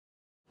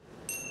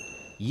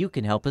You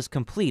can help us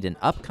complete an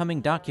upcoming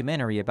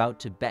documentary about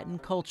Tibetan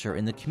culture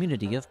in the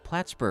community of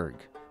Plattsburgh.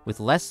 With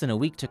less than a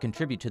week to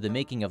contribute to the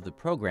making of the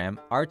program,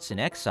 Arts in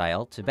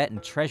Exile, Tibetan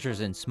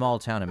Treasures in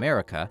Small-Town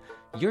America,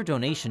 your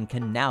donation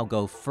can now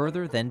go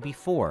further than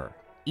before.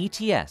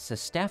 ETS, a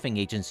staffing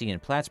agency in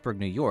Plattsburgh,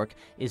 New York,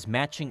 is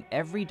matching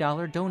every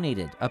dollar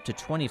donated up to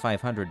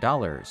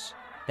 $2,500.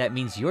 That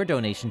means your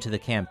donation to the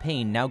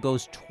campaign now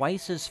goes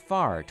twice as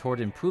far toward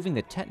improving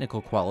the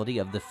technical quality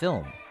of the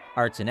film.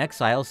 Arts in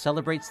Exile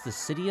celebrates the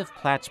city of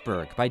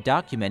Plattsburgh by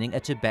documenting a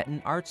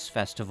Tibetan arts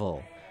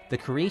festival, the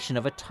creation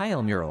of a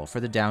tile mural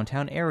for the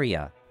downtown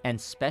area, and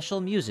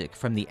special music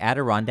from the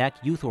Adirondack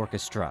Youth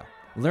Orchestra.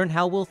 Learn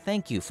how we'll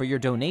thank you for your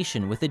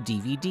donation with a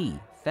DVD,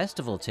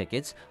 festival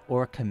tickets,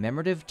 or a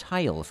commemorative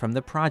tile from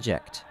the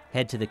project.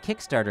 Head to the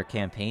Kickstarter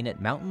campaign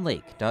at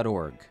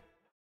mountainlake.org.